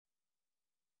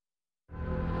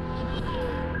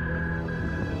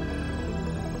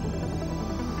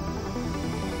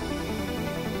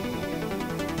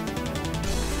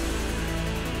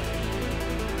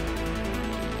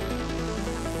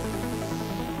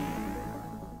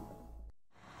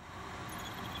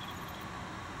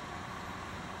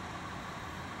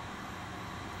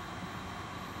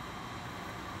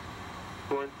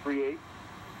4 3/8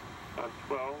 on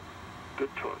 12. Good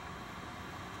torque.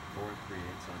 4 3/8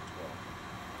 on 12.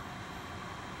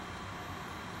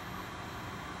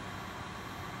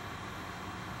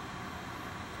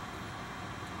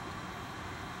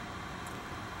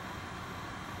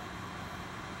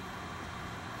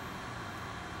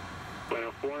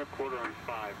 Well, 4 1/4 on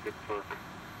 5. Good torque. 4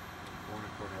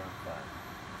 1/4 on 5.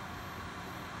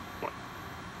 What?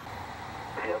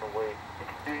 The other way. You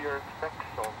can do your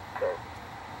inspection. Okay.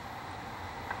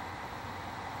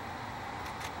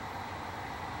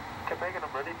 Can make an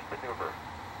emergency maneuver.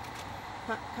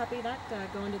 Copy that.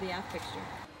 Go into the aft fixture.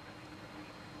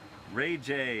 Ray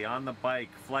J on the bike,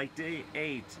 flight day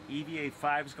 8, EVA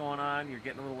 5's going on. You're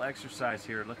getting a little exercise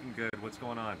here, looking good. What's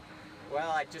going on?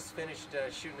 Well, I just finished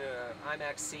shooting an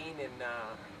IMAX scene, and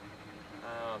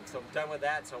so I'm done with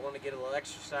that. So I want to get a little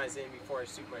exercise in before I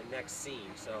shoot my next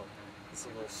scene. So it's a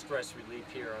little stress relief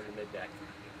here on the mid deck.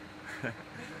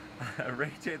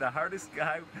 Ray J, the hardest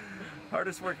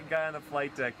working guy on the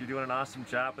flight deck. You're doing an awesome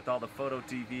job with all the photo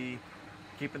TV,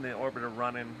 keeping the orbiter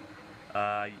running.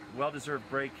 Well-deserved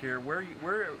break here. Where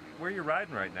are you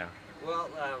riding right now? Well,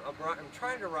 I'm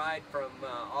trying to ride from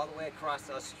all the way across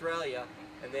Australia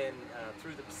and then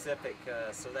through the Pacific.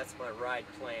 So that's my ride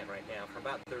plan right now for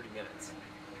about 30 minutes.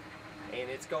 And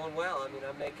it's going well. I mean,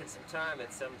 I'm making some time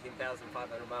at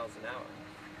 17,500 miles an hour.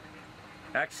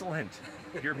 Excellent.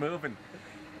 You're moving.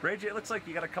 Ray J, it looks like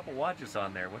you got a couple watches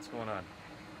on there. What's going on?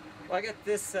 Well, I got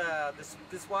this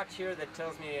this watch here that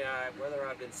tells me whether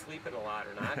I've been sleeping a lot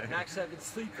or not. And actually, I've been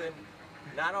sleeping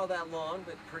not all that long,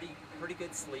 but pretty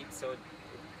good sleep. So it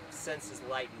senses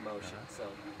light and motion. So.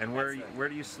 And where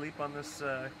do you sleep on this?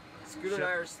 Scooter and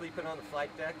I are sleeping on the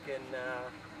flight deck, and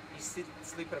he's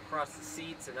sleeping across the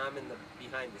seats, and I'm in the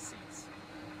behind the seats.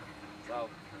 So.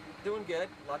 Doing good,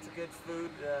 lots of good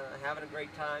food, having a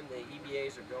great time. The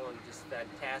EVAs are going just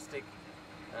fantastic.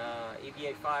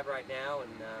 EVA 5 right now,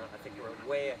 and I think we're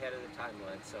way ahead of the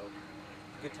timeline, so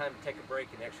good time to take a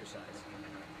break and exercise.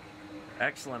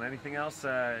 Excellent. Anything else?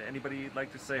 Anybody you'd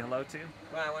like to say hello to?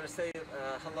 Well, I want to say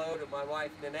hello to my wife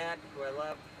Nanette, who I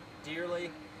love dearly,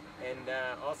 and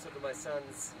also to my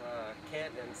sons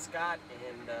Kent and Scott,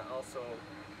 and also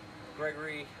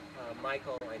Gregory,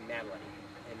 Michael, and Natalie.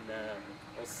 And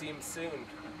we'll see them soon.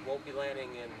 Won't be landing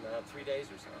in 3 days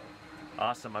or so.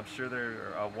 Awesome. I'm sure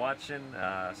they're watching,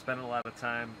 spending a lot of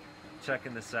time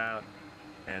checking this out,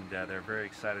 and they're very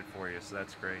excited for you, so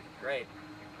that's great. Great.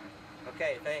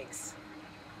 Okay, thanks.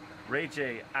 Ray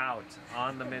J out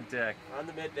on the mid deck. On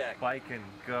the mid deck. Bike and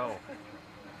go.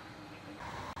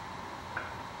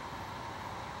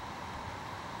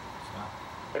 Stop.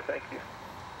 Hey, thank you.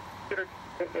 Peter,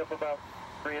 pick me up about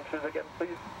 3 inches again,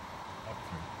 please. Up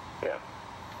 3. Yeah.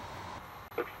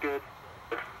 Looks good.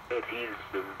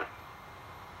 Adhesed and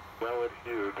well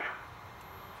adhered.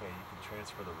 Okay, you can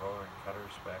transfer the roller and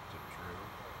cutters back to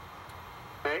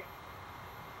Drew. Hey?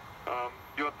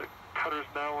 You want the cutters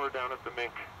now or down at the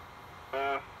mink?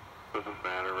 Doesn't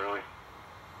matter really.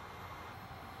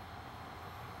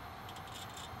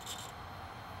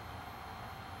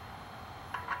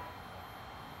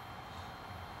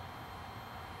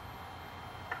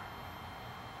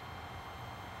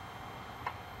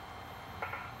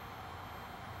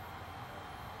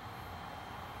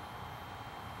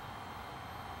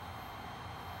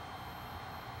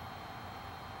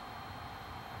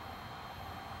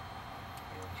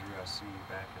 Drew, I see you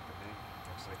back at the mink.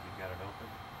 Looks like you've got it open.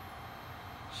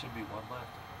 Should be one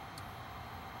left.